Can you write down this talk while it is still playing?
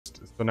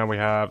So now we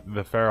have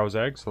the Pharaoh's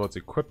egg. So let's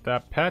equip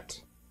that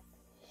pet.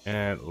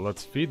 And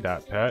let's feed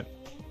that pet.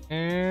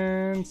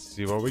 And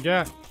see what we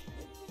get.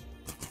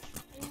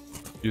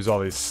 Use all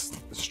these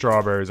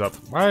strawberries up.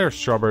 Why are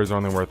strawberries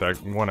only worth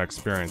one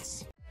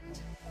experience?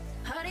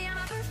 Honey, I'm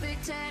a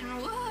perfect 10.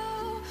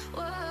 Whoa,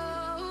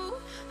 whoa.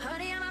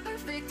 Honey, I'm a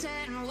perfect 10.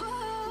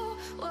 Whoa,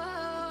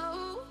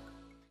 whoa.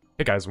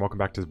 Hey guys, welcome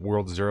back to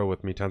World Zero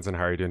with me, Tenzin.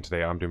 How are you doing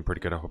today? I'm doing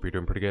pretty good. I hope you're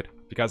doing pretty good.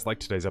 If you guys like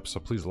today's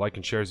episode, please like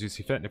and share as you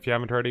see fit. And if you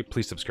haven't already,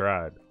 please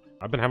subscribe.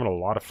 I've been having a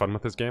lot of fun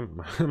with this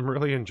game. I'm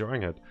really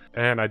enjoying it.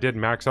 And I did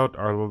max out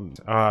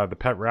our the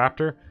pet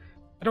raptor.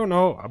 I don't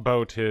know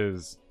about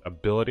his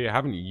ability. I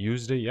haven't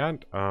used it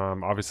yet.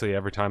 Obviously,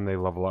 every time they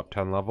level up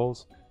 10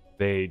 levels,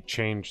 they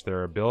change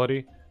their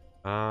ability.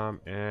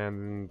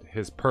 And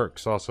his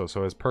perks also.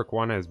 So his perk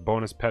 1 is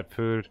bonus pet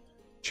food,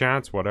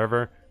 chance,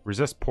 whatever.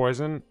 Resist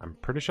poison. I'm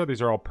pretty sure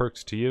these are all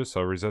perks to use.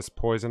 So resist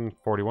poison,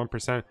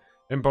 41%.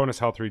 And bonus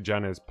health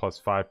regen is plus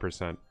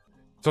 5%.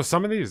 So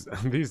some of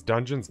these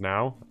dungeons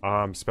now,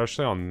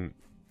 especially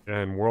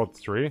in World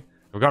 3,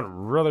 have gotten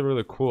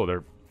really cool.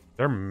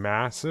 They're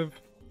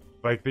massive.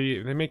 Like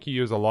they make you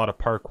use a lot of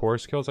parkour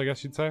skills, I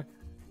guess you'd say.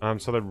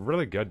 So they're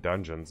really good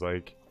dungeons.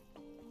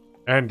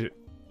 And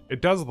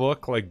it does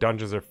look like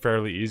dungeons are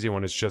fairly easy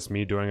when it's just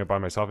me doing it by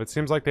myself. It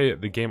seems like the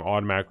game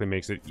automatically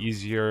makes it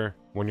easier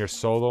when you're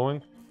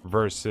soloing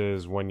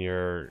versus when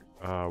you're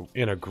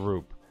in a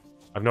group.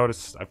 I've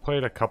noticed I've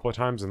played a couple of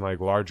times in like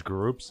large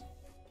groups,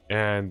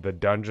 and the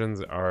dungeons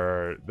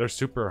they're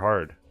super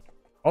hard.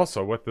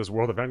 Also, with this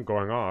world event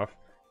going off,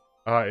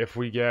 if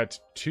we get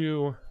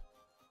two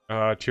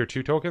tier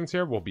 2 tokens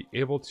here, we'll be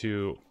able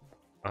to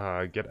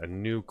get a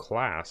new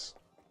class,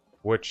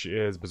 which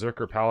is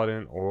Berserker,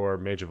 Paladin, or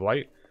Mage of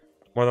Light.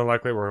 More than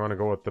likely, we're going to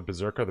go with the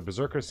Berserker. The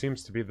Berserker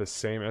seems to be the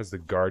same as the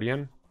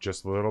Guardian,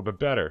 just a little bit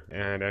better.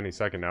 And any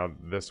second now,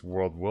 this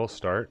world will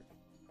start,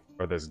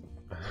 or this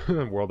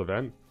world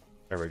event.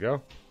 There we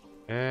go.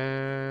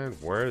 And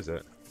where is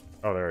it?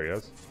 Oh, there he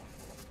is.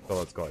 So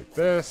let's go like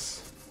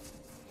this.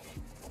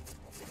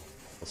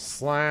 We'll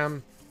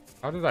slam.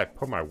 How did I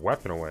put my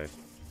weapon away?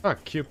 Huh,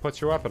 Q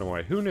puts your weapon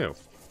away. Who knew?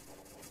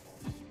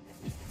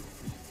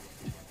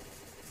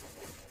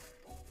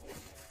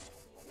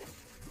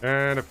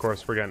 And of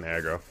course, we're getting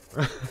aggro.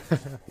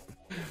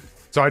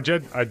 So I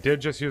did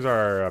just use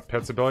our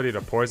pet's ability to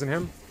poison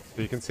him.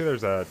 So you can see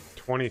there's a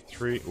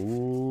 23.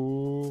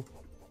 Ooh.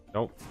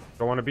 Nope.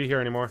 Don't want to be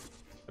here anymore.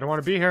 I don't want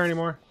to be here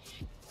anymore.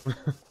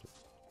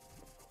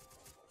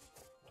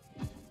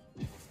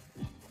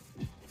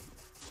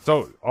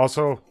 So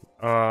also,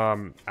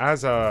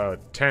 as a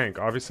tank,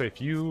 obviously if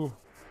you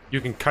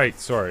can kite,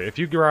 sorry, if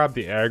you grab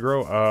the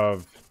aggro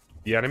of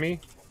the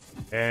enemy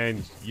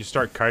and you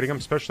start kiting them,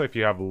 especially if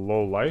you have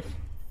low life,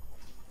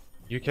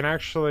 you can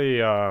actually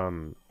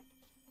run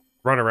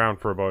around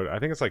for about, I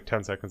think it's like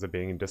 10 seconds of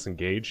being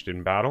disengaged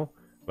in battle,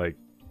 like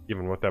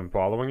even with them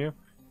following you.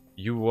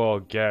 You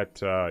will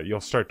get,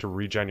 you'll start to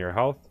regen your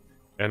health,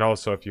 and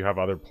also if you have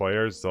other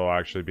players, they'll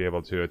actually be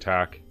able to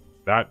attack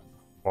that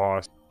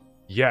boss.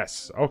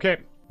 Yes, okay,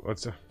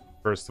 let's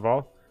first of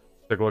all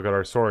take a look at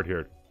our sword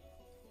here.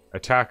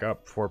 Attack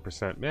up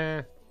 4%.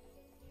 Meh.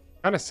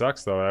 Kind of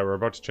sucks though that we're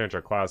about to change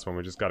our class when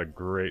we just got a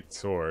great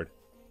sword.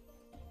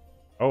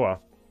 Oh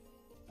well.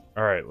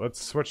 Alright,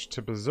 let's switch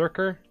to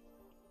Berserker.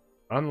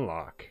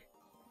 Unlock.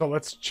 So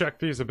let's check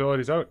these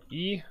abilities out.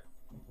 E.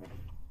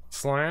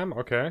 Slam,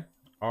 okay.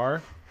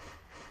 R.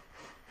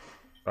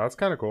 That's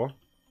kind of cool.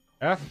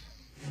 F.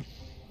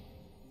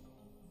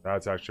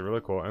 That's actually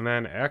really cool. And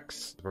then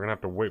X, we're gonna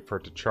have to wait for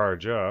it to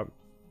charge up.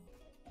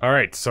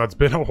 Alright, so it's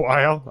been a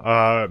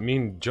while. Me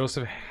and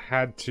Joseph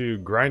had to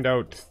grind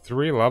out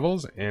 3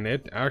 levels, and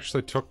it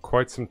actually took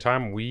quite some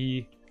time.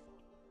 We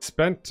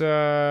spent,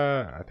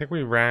 I think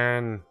we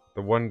ran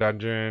the one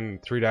dungeon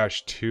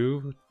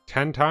 3-2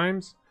 10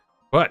 times.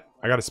 But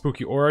I got a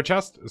spooky aura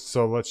chest,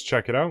 so let's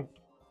check it out.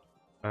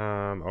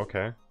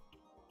 Okay.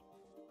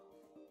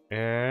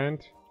 And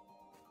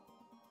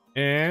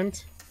I'm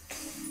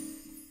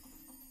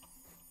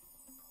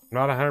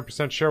not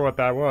 100% sure what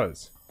that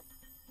was.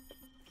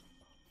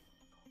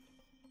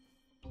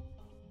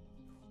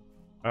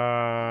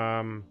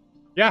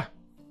 Yeah.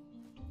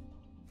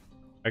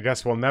 I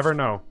guess we'll never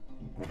know.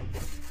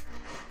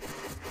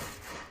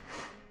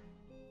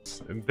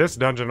 In this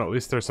dungeon, at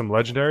least there's some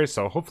legendaries,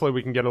 so hopefully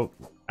we can get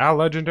a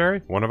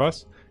legendary, one of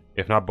us,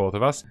 if not both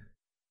of us.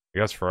 I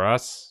guess for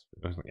us,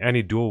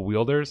 any dual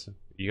wielders,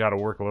 you gotta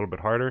work a little bit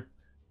harder.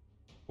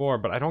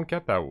 But I don't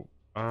get that.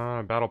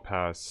 Battle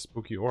pass,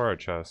 spooky aura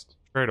chest,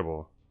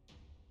 tradable.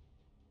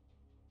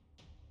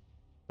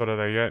 So did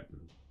I get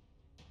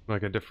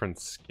like a different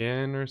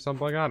skin or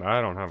something like that?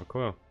 I don't have a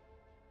clue.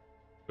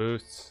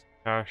 Boosts,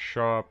 cash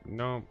shop,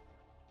 no.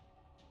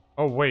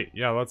 Oh wait,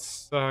 yeah,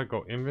 let's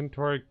go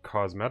inventory,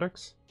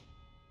 cosmetics.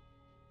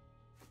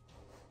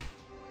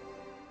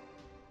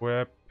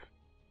 Whip.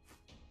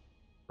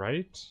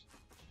 Right?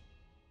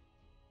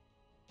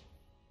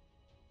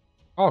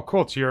 Oh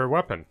cool, it's your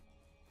weapon.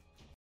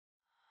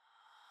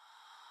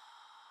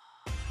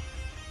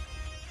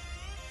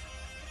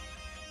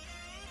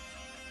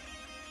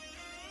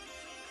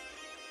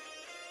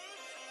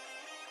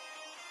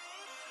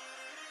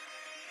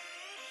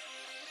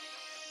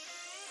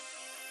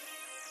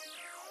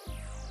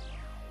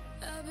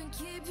 I've been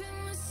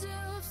keeping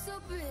myself so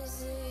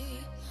busy,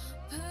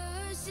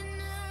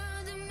 pushing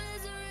out the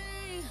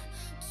misery,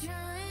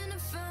 trying to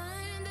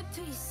find a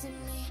piece in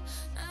me.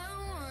 I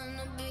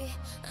wanna be,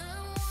 I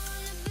wanna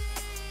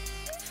find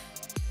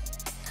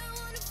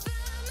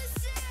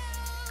myself,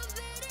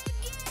 but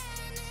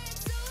again,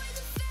 it's always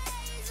a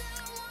phase. I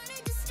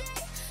wanted to stay,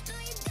 no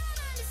you don't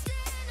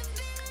understand. I've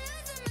been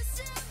losing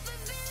myself,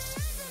 I've been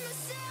losing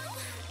myself.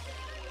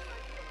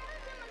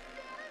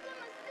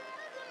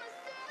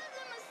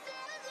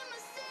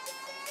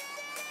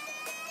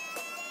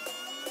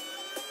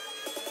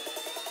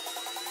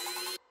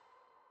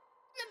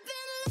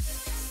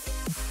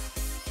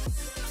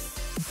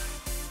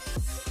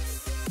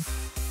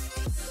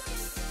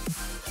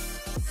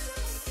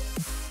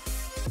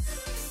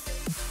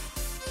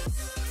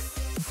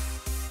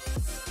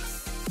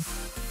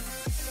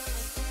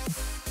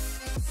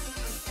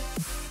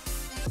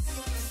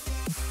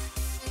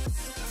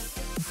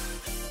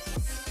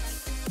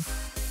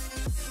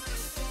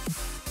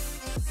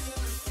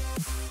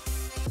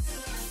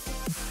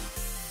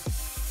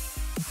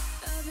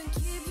 I've been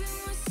keeping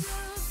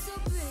myself so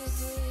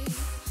busy,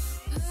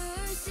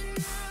 pushing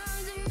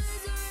out the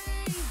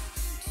misery,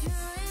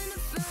 trying to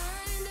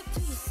find a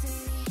piece in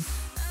me.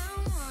 I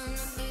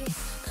wanna be,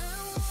 I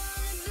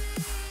wanna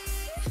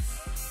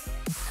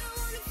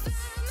find myself,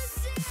 but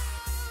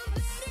again,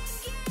 it's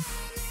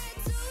always a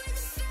phase.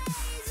 I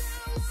wanted to stay,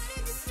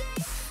 no you don't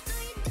understand.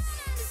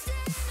 I've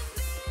been losing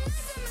myself, I've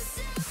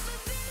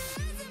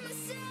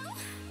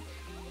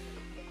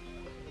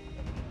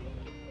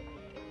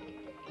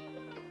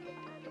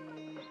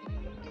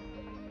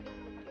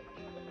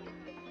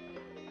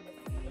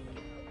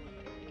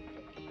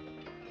been losing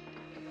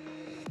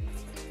myself.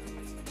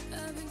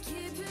 I've been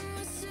keeping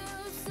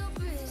myself so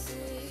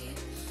busy,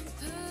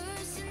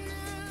 pushing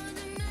out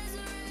the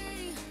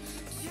misery,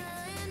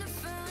 trying to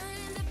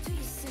find a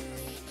piece in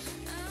me.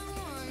 I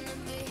wanna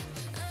be,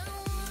 I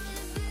wanna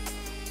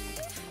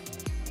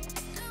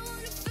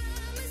find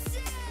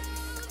myself,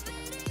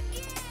 but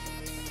again,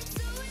 it's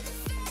always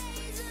a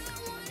phase. I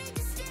wanted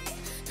to stay,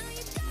 no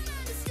you don't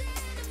understand.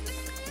 I've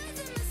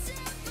been losing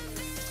myself, I've been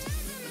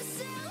losing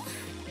myself.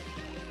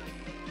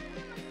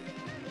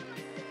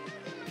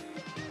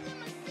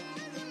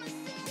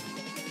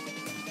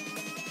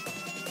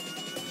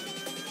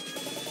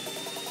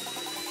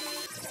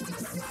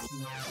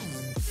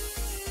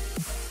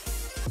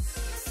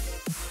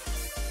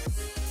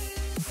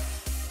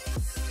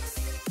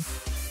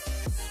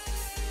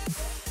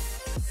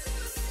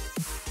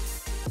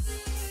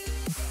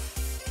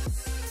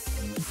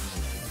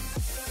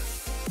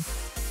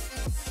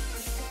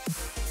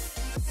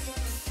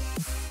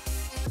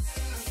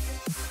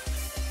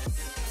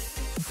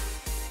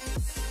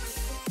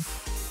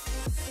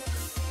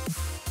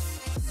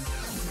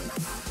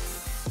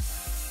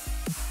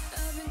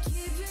 I've been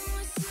keeping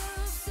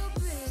myself so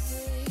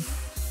busy,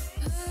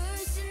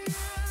 pushing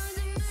out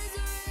the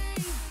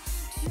misery,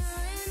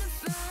 trying to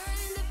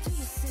find a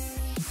piece in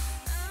me.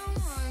 I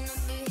wanna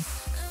be,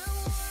 I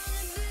wanna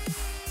find myself,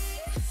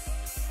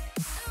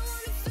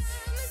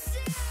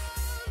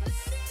 but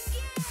again,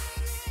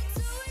 it's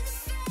always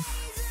a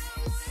phase. I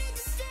wanted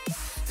to stay,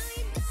 no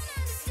you don't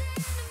understand.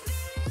 I've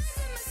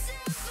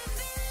been losing myself, I've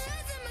been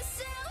losing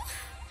myself.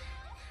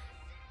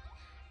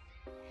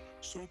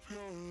 So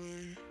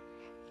purely,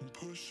 I'm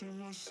pushing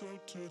myself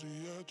to the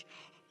edge,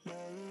 not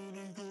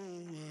letting go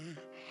away.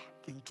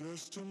 Been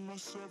testing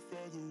myself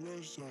by the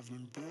worst. I've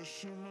been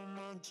pushing my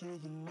mind to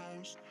the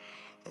most.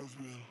 I've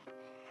been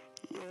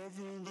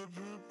loving the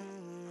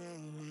people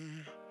around me,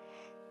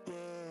 but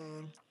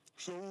I'm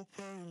so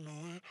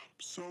paranoid,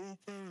 so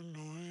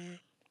paranoid.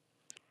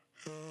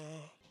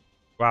 Yeah.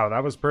 Wow,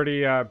 that was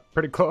pretty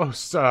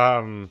close.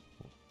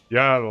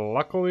 Yeah,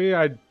 luckily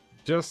I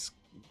just...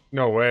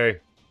 No way.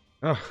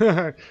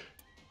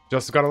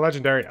 Just got a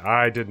legendary.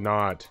 I did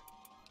not.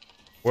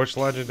 Which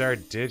legendary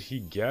did he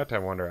get, I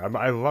wonder?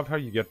 I love how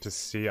you get to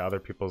see other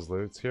people's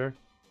loots here.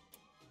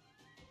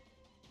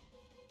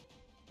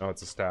 Oh,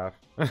 it's a staff.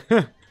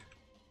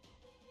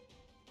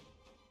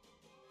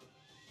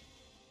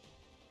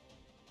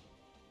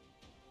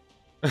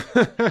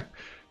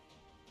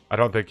 I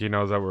don't think he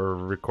knows that we're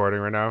recording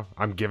right now.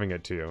 I'm giving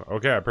it to you.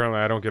 Okay, apparently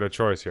I don't get a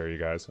choice here, you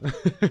guys.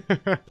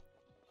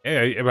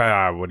 Hey,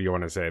 what do you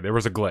want to say? There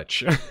was a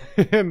glitch.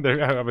 And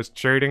I was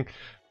trading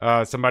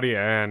somebody,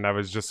 and I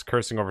was just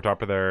cursing over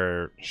top of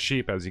their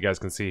sheep, as you guys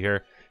can see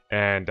here.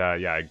 And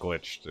yeah, I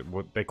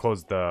glitched. They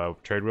closed the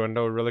trade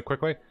window really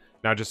quickly.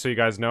 Now, just so you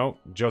guys know,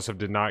 Joseph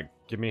did not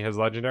give me his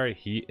legendary.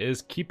 He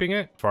is keeping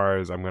it, as far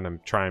as I'm going to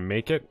try and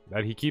make it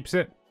that he keeps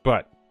it.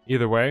 But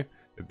either way,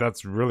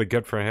 that's really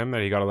good for him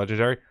that he got a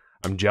legendary.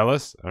 I'm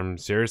jealous. I'm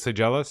seriously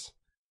jealous.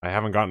 I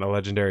haven't gotten a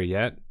legendary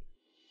yet.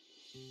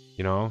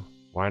 You know,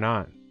 why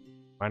not?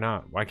 Why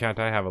not? Why can't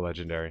I have a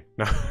legendary?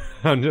 No,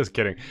 I'm just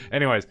kidding.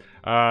 Anyways,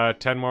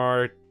 10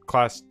 more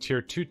class tier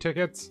 2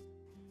 tickets.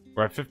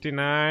 We're at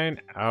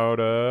 59 out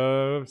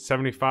of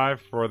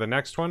 75 for the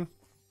next one.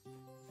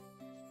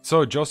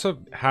 So Joseph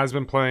has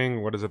been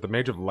playing, what is it, the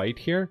Mage of Light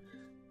here.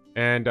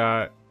 And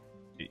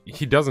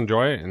he does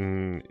enjoy it,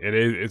 and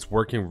it's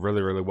working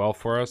really, really well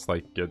for us.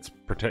 Like,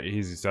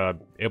 he's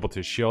able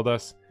to shield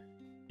us,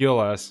 heal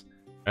us,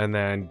 and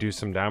then do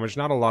some damage.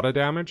 Not a lot of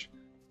damage,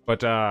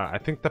 but I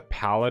think the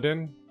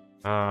Paladin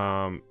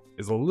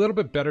is a little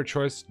bit better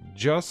choice,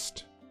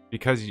 just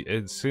because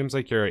it seems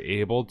like you're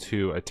able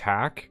to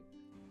attack.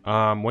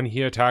 When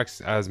he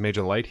attacks as Mage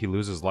of Light, he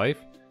loses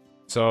life.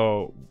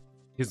 So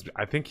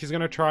I think he's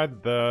gonna try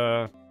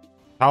the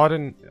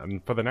Paladin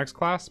for the next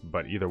class,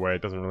 but either way,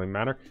 it doesn't really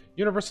matter.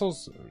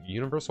 Universal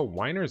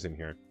Whiners in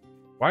here.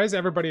 Why is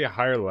everybody a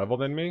higher level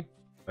than me?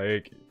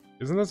 Like,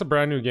 isn't this a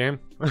brand new game?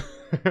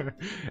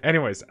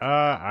 Anyways,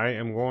 I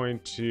am going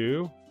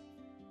to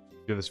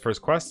do this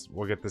first quest.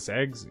 We'll get this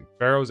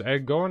Pharaoh's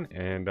egg going,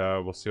 and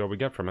we'll see what we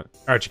get from it.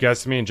 All right, you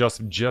guys, me and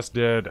Joseph just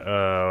did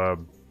a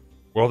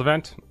world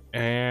event,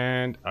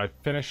 and I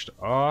finished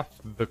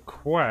off the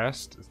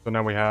quest. So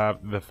now we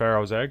have the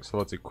Pharaoh's egg. So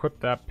let's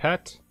equip that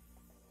pet.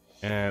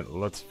 And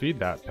let's feed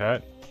that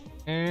pet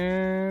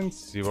and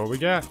see what we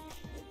get.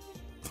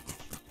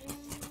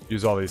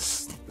 Use all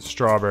these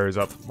strawberries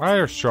up. Why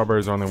are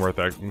strawberries only worth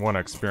 1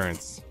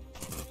 experience? I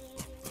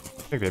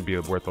think they'd be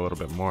worth a little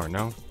bit more,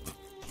 no?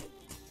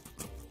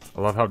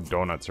 I love how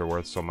donuts are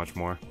worth so much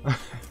more.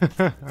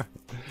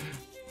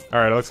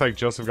 Alright, it looks like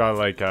Joseph got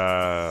like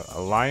a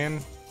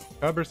lion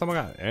cub or something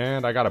like that.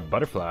 And I got a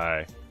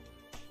butterfly.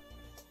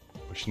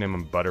 We should name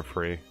him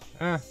Butterfree.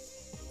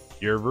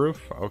 Ear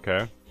roof?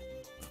 Okay.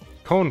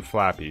 Cone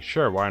Flappy,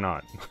 sure, why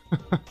not?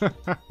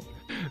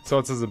 So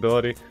it's his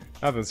ability.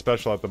 Nothing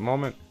special at the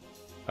moment.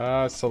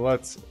 So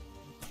let's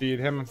feed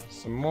him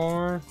some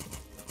more.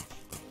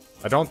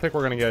 I don't think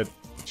we're gonna get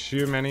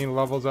too many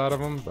levels out of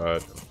him,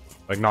 but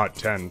like not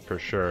 10 for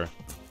sure.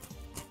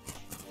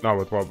 Not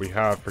with what we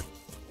have for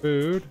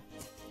food.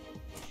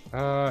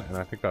 And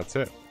I think that's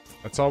it.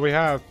 That's all we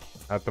have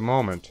at the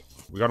moment.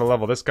 We gotta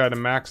level this guy to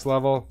max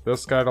level,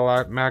 this guy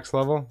to max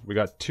level. We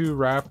got 2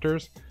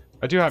 raptors.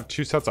 I do have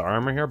 2 sets of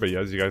armor here, but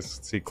as you guys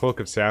see, Cloak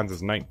of Sands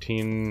is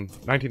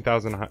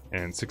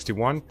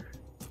 19,061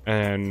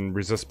 and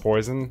resist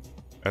poison.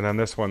 And then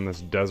this one,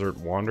 this Desert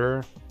Wanderer,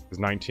 is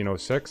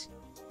 1906.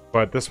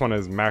 But this one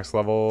is max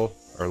level,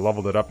 or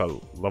leveled it up at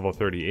level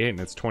 38,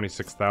 and it's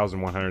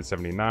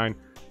 26,179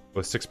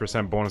 with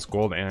 6% bonus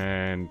gold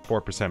and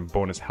 4%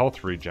 bonus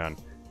health regen.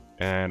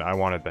 And I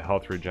wanted the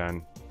health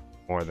regen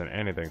more than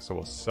anything, so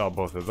we'll sell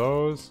both of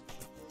those.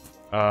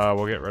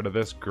 We'll get rid of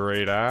this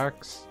great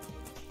axe.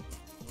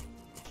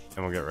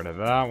 And we'll get rid of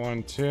that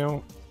one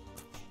too.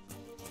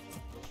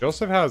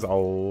 Joseph has a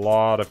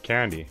lot of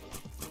candy.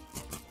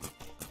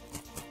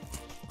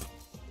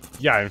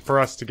 Yeah, and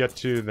for us to get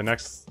to the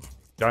next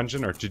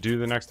dungeon, or to do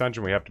the next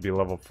dungeon, we have to be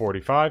level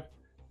 45.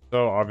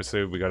 So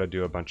obviously we got to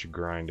do a bunch of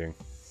grinding.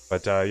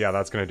 But yeah,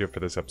 that's going to do it for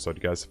this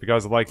episode, guys. If you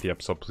guys liked the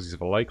episode, please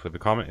leave a like, leave a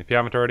comment. If you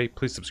haven't already,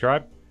 please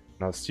subscribe.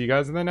 And I'll see you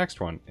guys in the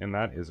next one. And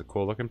that is a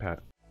cool looking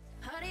pet.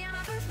 Honey, I'm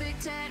a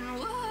perfect 10.